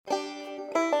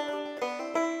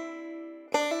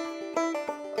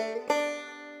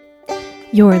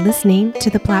You're listening to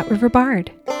the Platte River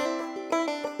Bard.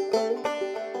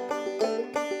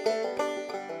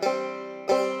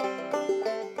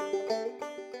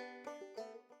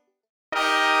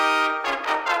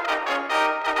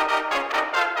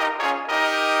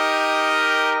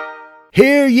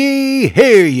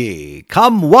 Hear ye,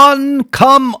 come one,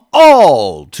 come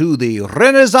all, to the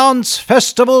Renaissance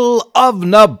Festival of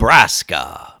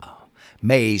Nebraska,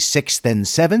 May 6th and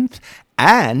 7th,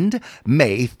 and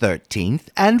May 13th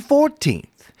and 14th,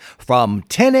 from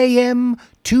 10 a.m.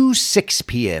 to 6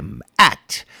 p.m.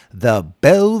 at the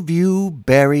Bellevue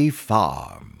Berry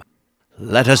Farm.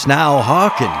 Let us now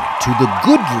hearken to the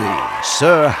goodly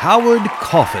Sir Howard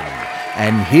Coffin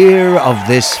and hear of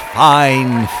this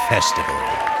fine festival.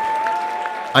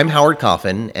 I'm Howard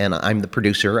Coffin, and I'm the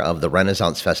producer of the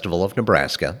Renaissance Festival of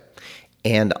Nebraska.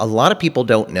 And a lot of people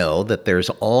don't know that there's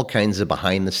all kinds of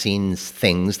behind-the-scenes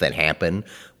things that happen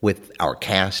with our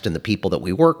cast and the people that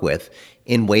we work with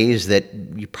in ways that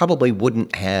you probably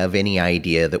wouldn't have any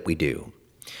idea that we do.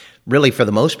 Really, for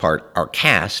the most part, our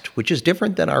cast, which is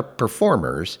different than our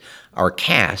performers, our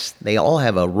cast, they all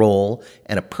have a role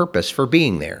and a purpose for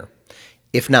being there.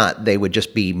 If not, they would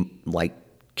just be like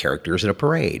characters in a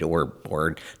parade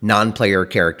or non-player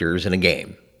characters in a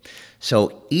game.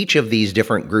 So each of these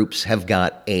different groups have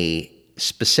got a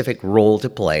specific role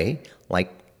to play,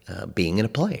 like being in a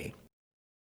play.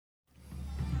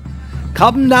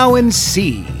 Come now and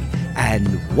see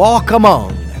and walk among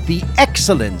the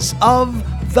excellence of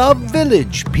the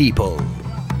village people.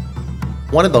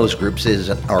 One of those groups is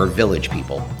our village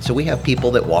people. So we have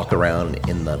people that walk around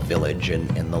in the village and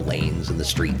the lanes and the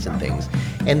streets and things.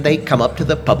 And they come up to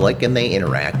the public and they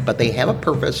interact, but they have a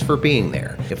purpose for being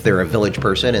there. If they're a village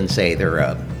person and say they're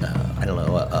a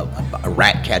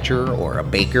rat catcher or a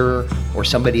baker or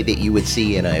somebody that you would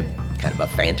see in a kind of a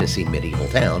fantasy medieval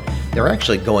town, they're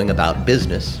actually going about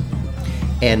business.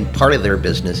 And part of their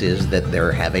business is that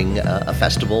they're having a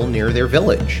festival near their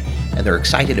village, and they're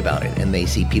excited about it, and they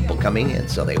see people coming in,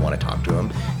 so they want to talk to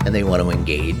them, and they want to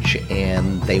engage,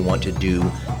 and they want to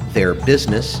do their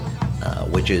business,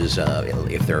 which is,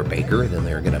 if they're a baker, then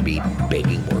they're going to be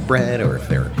baking more bread, or if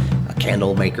they're a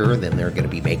candle maker, then they're going to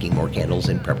be making more candles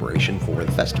in preparation for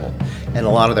the festival. And a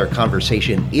lot of their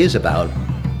conversation is about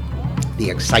the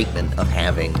excitement of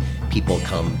having people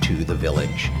come to the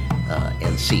village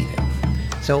and see them.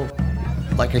 So,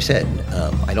 like I said,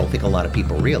 I don't think a lot of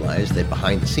people realize that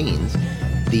behind the scenes,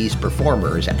 these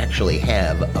performers actually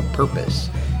have a purpose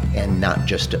and not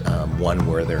just one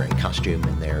where they're in costume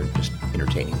and they're just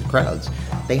entertaining the crowds.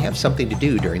 They have something to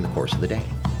do during the course of the day.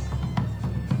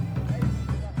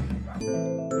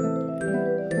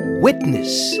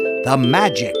 Witness the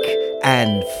magic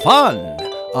and fun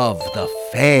of the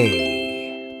Fae.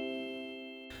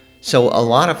 So a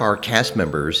lot of our cast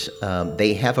members,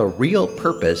 they have a real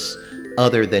purpose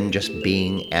other than just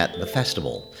being at the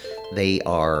festival. They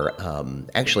are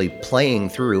actually playing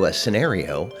through a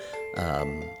scenario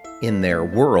in their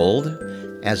world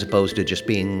as opposed to just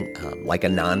being like a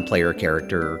non-player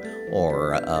character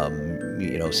or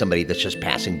somebody that's just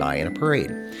passing by in a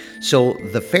parade. So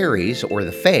the fairies or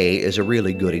the Fae is a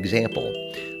really good example.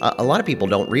 A lot of people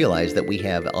don't realize that we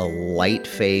have a light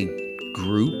Fae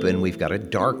group and we've got a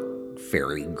dark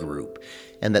fairy group,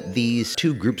 and that these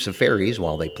two groups of fairies,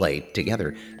 while they play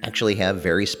together, actually have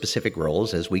very specific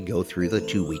roles as we go through the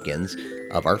 2 weekends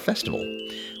of our festival.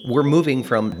 We're moving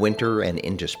from winter and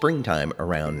into springtime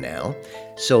around now,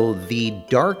 so the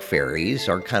dark fairies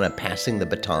are kind of passing the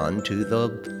baton to the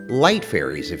light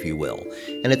fairies, if you will.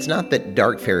 And it's not that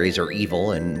dark fairies are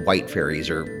evil and white fairies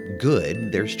are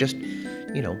good, there's just,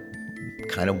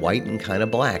 kind of white and kind of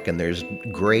black, and there's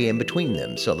gray in between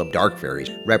them. So the dark fairies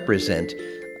represent,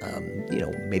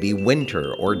 maybe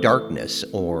winter or darkness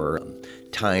or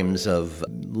times of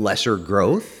lesser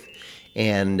growth,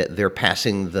 and they're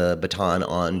passing the baton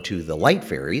on to the light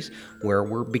fairies, where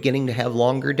we're beginning to have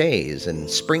longer days and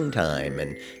springtime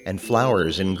and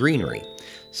flowers and greenery.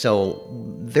 So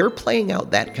they're playing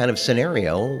out that kind of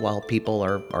scenario while people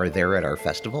are there at our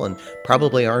festival and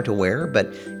probably aren't aware, but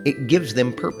it gives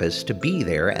them purpose to be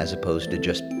there as opposed to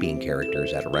just being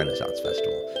characters at a Renaissance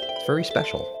festival. It's very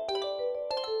special.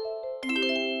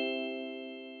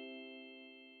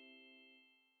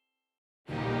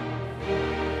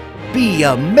 Be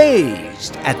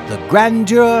amazed at the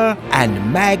grandeur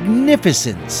and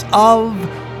magnificence of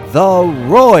the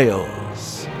Royals.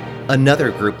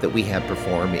 Another group that we have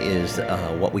perform is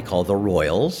what we call the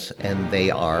Royals, and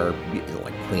they are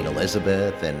like Queen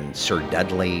Elizabeth and Sir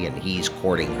Dudley, and he's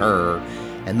courting her,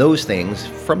 and those things.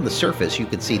 From the surface, you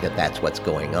can see that that's what's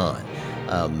going on.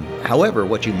 However,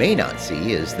 what you may not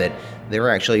see is that they're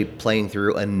actually playing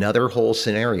through another whole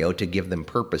scenario to give them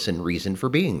purpose and reason for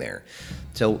being there.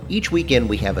 So each weekend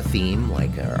we have a theme,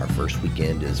 like our first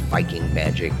weekend is Viking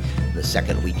magic, the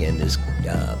second weekend is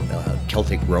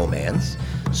Celtic romance.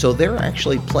 So they're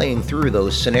actually playing through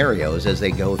those scenarios as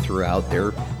they go throughout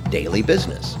their daily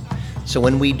business. So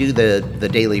when we do the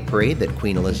daily parade that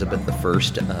Queen Elizabeth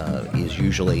I is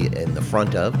usually in the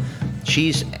front of,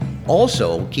 she's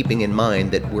also keeping in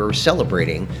mind that we're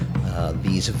celebrating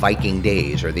these Viking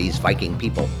days or these Viking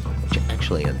people, which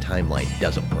actually in timeline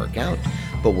doesn't work out,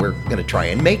 but we're going to try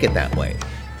and make it that way.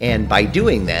 And by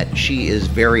doing that, she is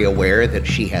very aware that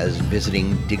she has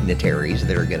visiting dignitaries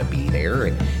that are going to be there,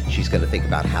 and she's going to think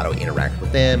about how to interact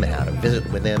with them and how to visit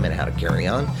with them and how to carry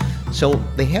on. So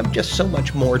they have just so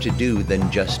much more to do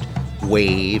than just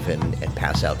wave and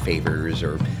pass out favors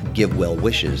or give well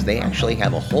wishes. They actually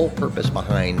have a whole purpose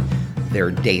behind their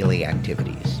daily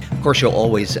activities. Of course, you'll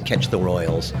always catch the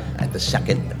royals at the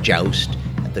second joust.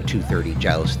 At the 2:30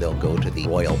 joust, they'll go to the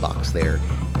royal box there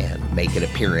and make an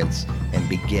appearance and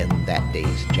begin that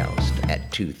day's joust at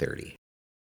 2:30.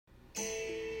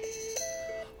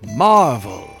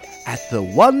 Marvel at the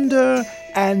wonder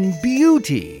and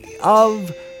beauty of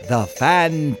the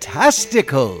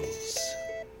Fantasticals.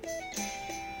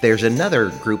 There's another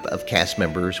group of cast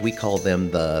members. We call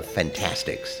them the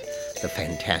Fantastics, the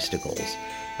Fantasticals.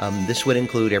 This would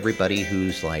include everybody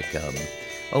who's like,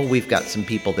 we've got some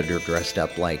people that are dressed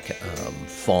up like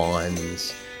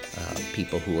fawns,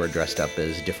 people who are dressed up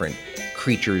as different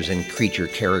creatures and creature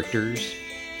characters.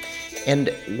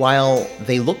 And while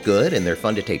they look good and they're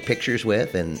fun to take pictures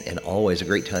with and always a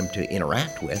great time to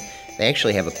interact with, they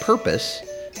actually have a purpose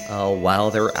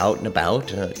while they're out and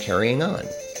about carrying on.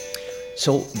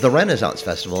 So the Renaissance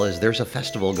Festival is there's a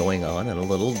festival going on in a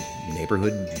little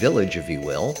neighborhood village, if you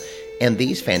will, and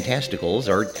these Fantasticals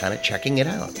are kind of checking it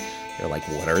out. They're like,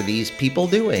 what are these people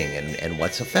doing, and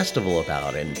what's a festival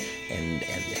about, and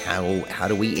how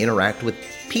do we interact with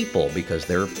people, because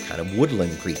they're kind of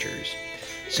woodland creatures.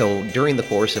 So during the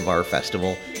course of our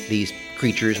festival, these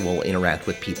creatures will interact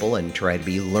with people and try to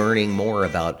be learning more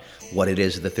about what it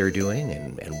is that they're doing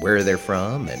and where they're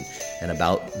from and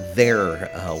about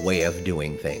their way of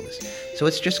doing things. So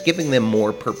it's just giving them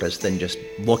more purpose than just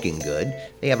looking good.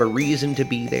 They have a reason to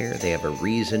be there. They have a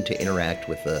reason to interact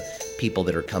with the people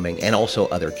that are coming and also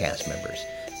other cast members.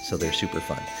 So they're super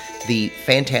fun. The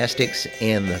Fantastics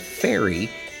and the Fairy,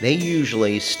 they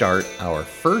usually start our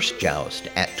first joust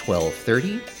at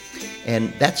 12:30.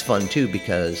 And that's fun too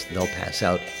because they'll pass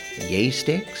out yay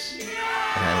sticks.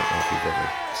 And I don't know if you've ever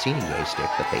seen a yay stick,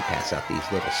 but they pass out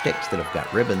these little sticks that have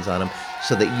got ribbons on them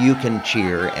so that you can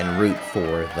cheer and root for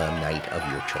the knight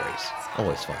of your choice.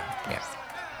 Always fun, yeah.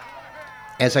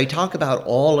 As I talk about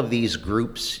all of these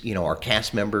groups, our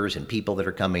cast members and people that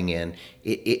are coming in,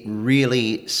 it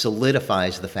really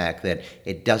solidifies the fact that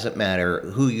it doesn't matter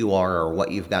who you are or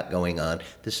what you've got going on.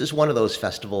 This is one of those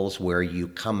festivals where you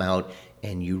come out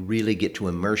and you really get to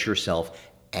immerse yourself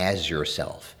as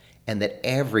yourself, and that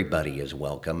everybody is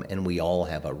welcome and we all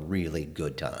have a really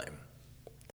good time.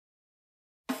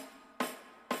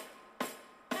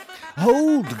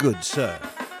 Hold, good sir.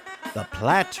 The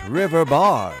Platte River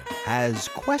Bard has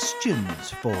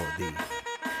questions for thee.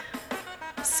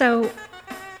 So,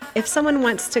 if someone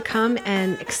wants to come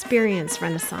and experience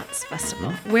Renaissance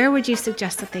Festival, where would you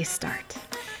suggest that they start?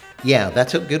 Yeah,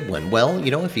 that's a good one. Well,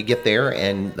 if you get there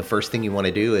and the first thing you want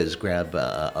to do is grab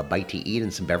a bite to eat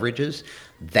and some beverages,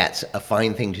 that's a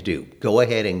fine thing to do. Go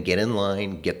ahead and get in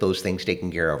line, get those things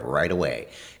taken care of right away,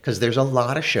 because there's a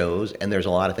lot of shows and there's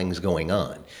a lot of things going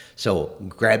on. So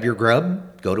grab your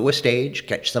grub, go to a stage,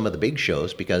 catch some of the big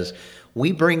shows, because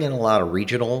we bring in a lot of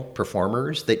regional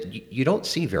performers that you don't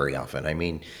see very often. I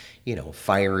mean,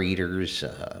 fire eaters,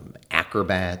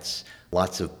 acrobats,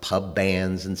 lots of pub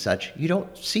bands and such. You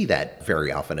don't see that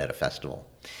very often at a festival.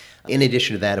 In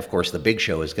addition to that, of course, the big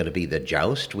show is going to be the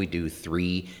joust. We do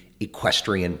 3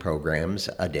 equestrian programs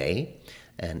a day.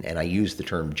 And I use the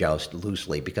term joust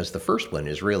loosely because the first one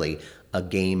is really a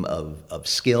game of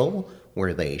skill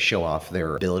where they show off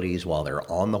their abilities while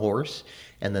they're on the horse.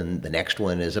 And then the next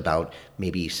one is about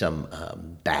maybe some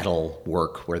battle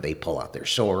work where they pull out their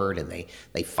sword and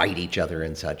they fight each other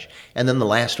and such. And then the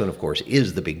last one, of course,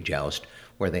 is the big joust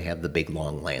where they have the big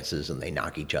long lances and they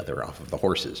knock each other off of the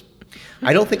horses.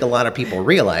 I don't think a lot of people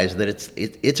realize that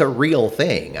it's a real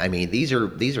thing. I mean, these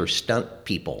are stunt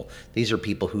people. These are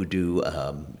people who do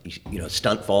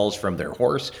stunt falls from their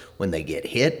horse when they get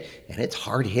hit, and it's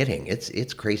hard hitting.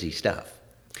 It's crazy stuff.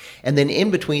 And then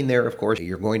in between there, of course,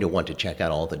 you're going to want to check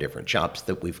out all the different shops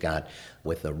that we've got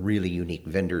with the really unique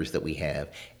vendors that we have,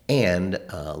 and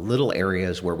little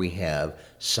areas where we have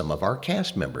some of our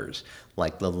cast members,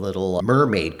 like the little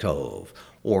Mermaid Cove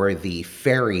or the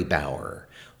Fairy Bower,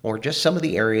 or just some of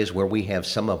the areas where we have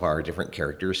some of our different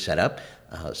characters set up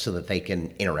so that they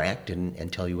can interact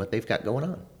and tell you what they've got going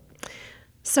on.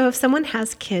 So if someone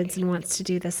has kids and wants to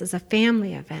do this as a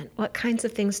family event, what kinds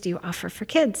of things do you offer for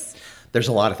kids? There's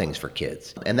a lot of things for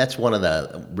kids. And that's one of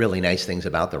the really nice things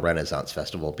about the Renaissance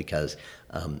Festival, because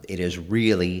it is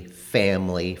really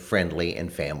family friendly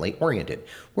and family oriented.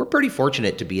 We're pretty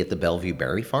fortunate to be at the Bellevue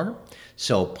Berry Farm.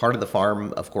 So part of the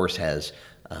farm, of course, has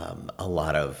a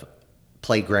lot of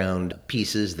playground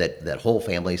pieces that whole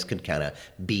families can kind of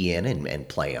be in and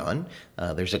play on.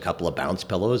 There's a couple of bounce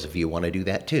pillows if you want to do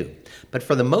that too. But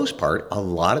for the most part, a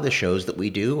lot of the shows that we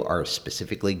do are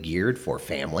specifically geared for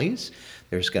families.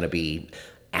 There's going to be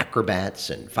acrobats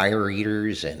and fire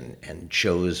eaters and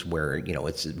shows where,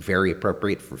 it's very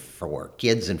appropriate for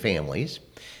kids and families.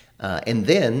 And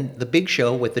then the big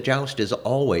show with the joust is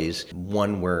always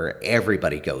one where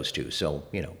everybody goes to, so,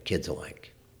 kids alike.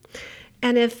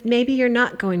 And if maybe you're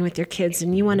not going with your kids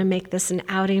and you want to make this an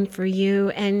outing for you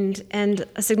and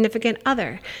a significant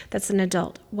other that's an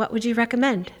adult, what would you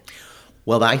recommend?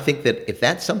 Well, I think that if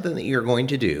that's something that you're going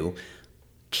to do,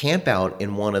 camp out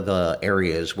in one of the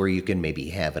areas where you can maybe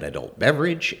have an adult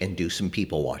beverage and do some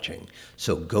people watching.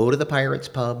 So go to the Pirates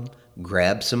Pub,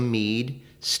 grab some mead,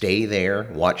 stay there,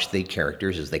 watch the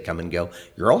characters as they come and go.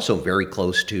 You're also very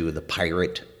close to the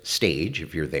pirate stage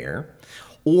if you're there.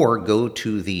 Or go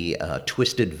to the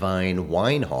Twisted Vine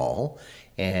Wine Hall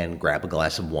and grab a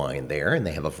glass of wine there, and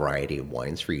they have a variety of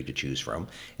wines for you to choose from.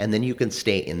 And then you can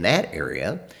stay in that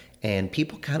area, and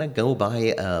people kind of go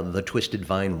by the Twisted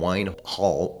Vine Wine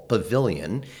Hall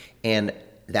Pavilion, and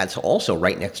that's also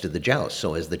right next to the joust.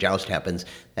 So as the joust happens,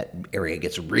 that area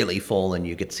gets really full, and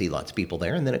you get to see lots of people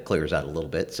there, and then it clears out a little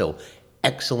bit. So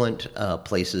excellent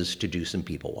places to do some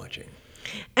people watching.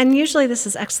 And usually this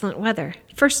is excellent weather.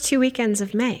 First 2 weekends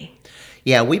of May.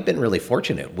 Yeah, we've been really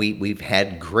fortunate. We've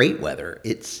had great weather.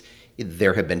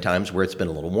 There have been times where it's been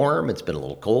a little warm, it's been a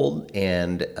little cold,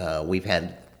 and we've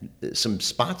had some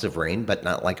spots of rain, but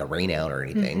not like a rain out or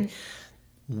anything.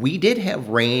 Mm-hmm. We did have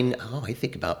rain, I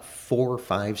think about 4 or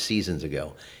 5 seasons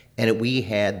ago, and we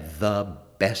had the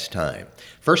best time.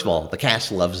 First of all, the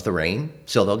cast loves the rain,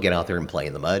 so they'll get out there and play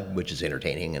in the mud, which is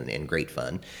entertaining and great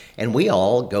fun. And we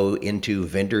all go into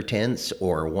vendor tents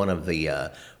or one of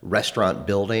the restaurant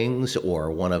buildings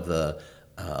or one of the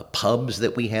pubs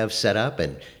that we have set up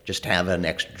and just have an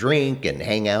extra drink and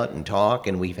hang out and talk.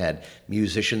 And we've had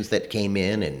musicians that came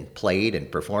in and played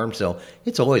and performed. So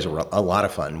it's always a lot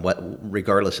of fun,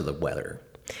 regardless of the weather.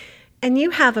 And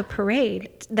you have a parade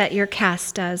that your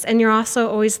cast does, and you're also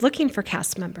always looking for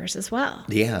cast members as well.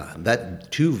 Yeah,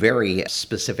 that 2 very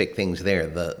specific things there.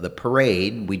 The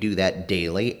parade, we do that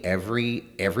daily,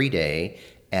 every day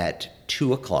at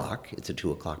 2 o'clock. It's a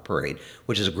 2 o'clock parade,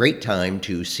 which is a great time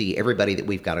to see everybody that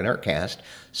we've got in our cast,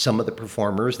 some of the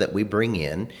performers that we bring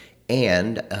in,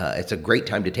 and it's a great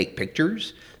time to take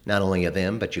pictures, not only of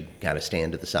them, but you kind of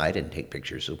stand to the side and take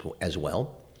pictures as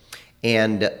well.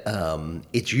 And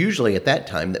it's usually at that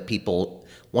time that people,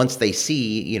 once they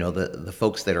see, the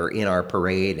folks that are in our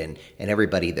parade and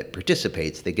everybody that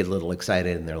participates, they get a little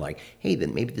excited and they're like, hey,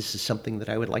 then maybe this is something that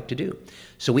I would like to do.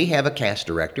 So we have a cast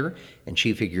director, and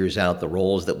she figures out the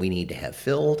roles that we need to have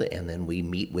filled, and then we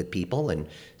meet with people and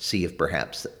see if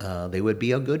perhaps they would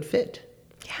be a good fit.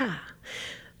 Yeah.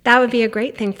 That would be a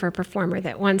great thing for a performer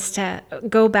that wants to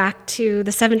go back to the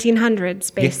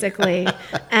 1700s, basically,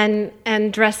 and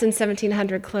dress in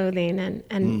 1700 clothing and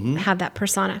mm-hmm. have that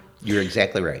persona. You're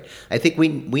exactly right. I think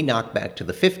we knock back to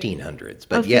the 1500s,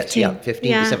 but 15 to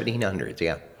 1700s,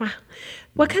 yeah. Wow.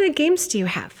 What kind of games do you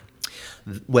have?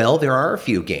 Well, there are a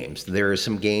few games. There are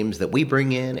some games that we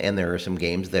bring in, and there are some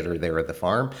games that are there at the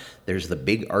farm. There's the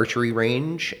big archery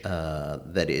range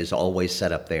that is always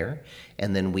set up there.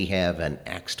 And then we have an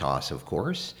axe toss, of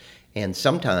course. And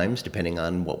sometimes, depending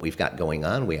on what we've got going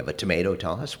on, we have a tomato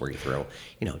toss where you throw,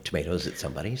 tomatoes at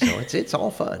somebody. So it's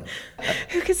all fun.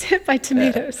 Who gets hit by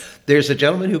tomatoes? There's a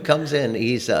gentleman who comes in.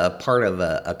 He's part of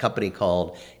a company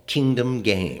called Kingdom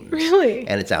Games. Really?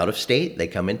 And it's out of state. They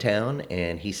come in town,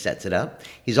 and he sets it up.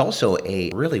 He's also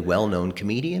a really well-known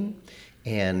comedian,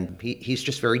 and he's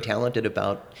just very talented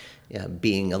about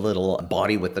being a little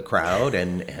bawdy with the crowd,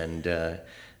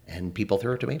 and people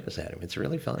throw tomatoes at him. It's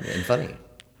really fun and funny.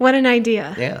 What an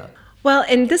idea. Yeah. Well,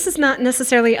 and this is not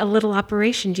necessarily a little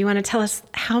operation. Do you want to tell us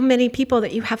how many people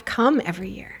that you have come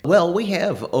every year? Well, we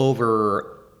have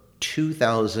over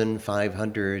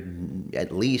 2,500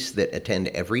 at least that attend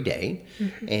every day.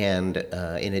 And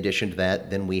in addition to that,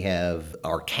 then we have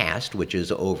our cast, which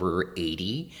is over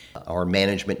 80, our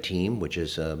management team, which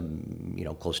is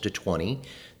close to 20.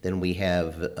 Then we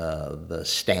have the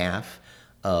staff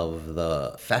of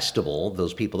the festival,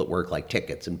 those people that work like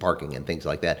tickets and parking and things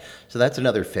like that. So that's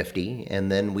another 50.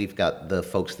 And then we've got the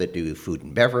folks that do food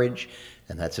and beverage,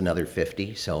 and that's another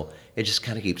 50. So it just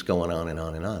kind of keeps going on and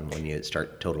on and on when you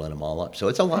start totaling them all up. So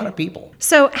it's a lot of people.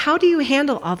 So how do you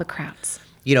handle all the crowds?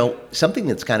 Something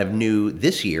that's kind of new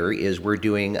this year is we're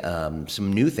doing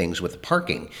some new things with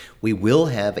parking. We will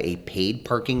have a paid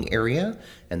parking area,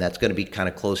 and that's going to be kind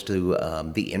of close to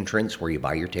the entrance where you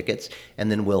buy your tickets.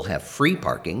 And then we'll have free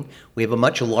parking. We have a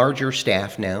much larger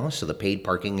staff now, so the paid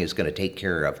parking is going to take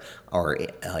care of our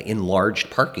enlarged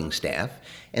parking staff.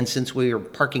 And since we are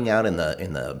parking out in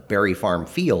the Berry Farm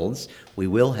fields, we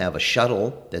will have a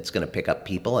shuttle that's going to pick up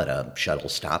people at a shuttle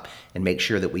stop and make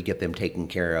sure that we get them taken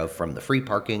care of from the free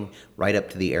parking right up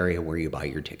to the area where you buy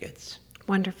your tickets.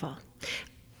 Wonderful.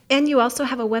 And you also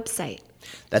have a website.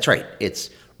 That's right. It's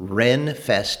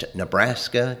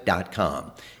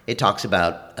renfestnebraska.com. It talks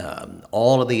about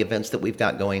all of the events that we've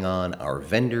got going on, our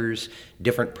vendors,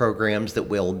 different programs that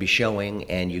we'll be showing,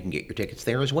 and you can get your tickets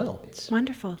there as well. It's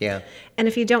wonderful. Yeah. And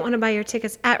if you don't want to buy your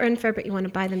tickets at Ren Fair, but you want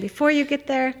to buy them before you get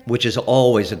there? Which is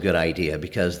always a good idea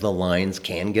because the lines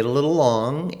can get a little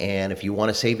long, and if you want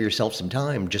to save yourself some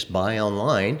time, just buy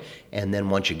online, and then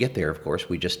once you get there, of course,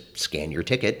 we just scan your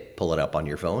ticket, pull it up on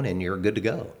your phone, and you're good to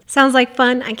go. Sounds like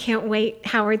fun. I can't wait.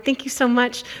 Howard, thank you so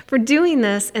much for doing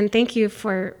this, and thank you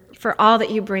for all that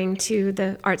you bring to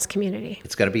the arts community.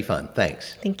 It's going to be fun.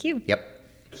 Thanks. Thank you. Yep.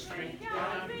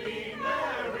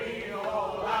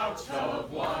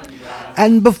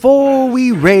 And before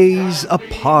we raise a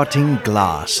parting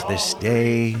glass this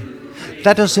day,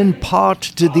 let us impart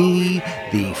to thee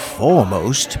the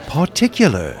foremost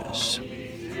particulars.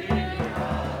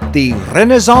 The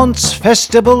Renaissance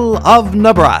Festival of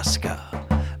Nebraska,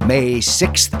 May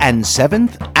 6th and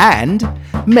 7th and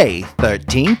May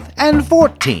 13th and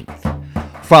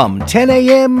 14th, from 10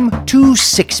 a.m. to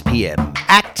 6 p.m.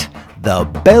 at the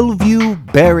Bellevue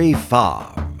Berry Farm.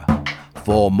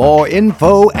 For more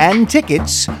info and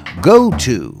tickets, go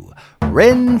to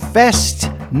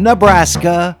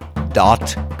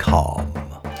renfestnebraska.com.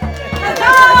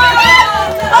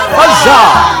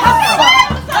 Huzzah!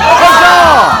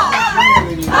 Huzzah!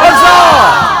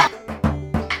 Huzzah!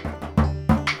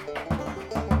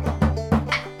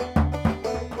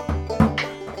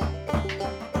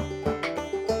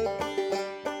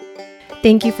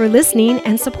 Thank you for listening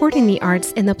and supporting the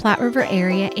arts in the Platte River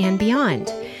area and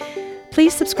beyond.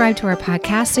 Please subscribe to our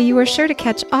podcast so you are sure to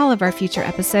catch all of our future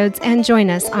episodes and join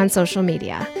us on social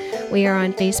media. We are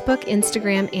on Facebook,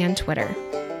 Instagram, and Twitter.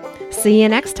 See you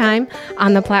next time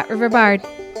on the Platte River Bard.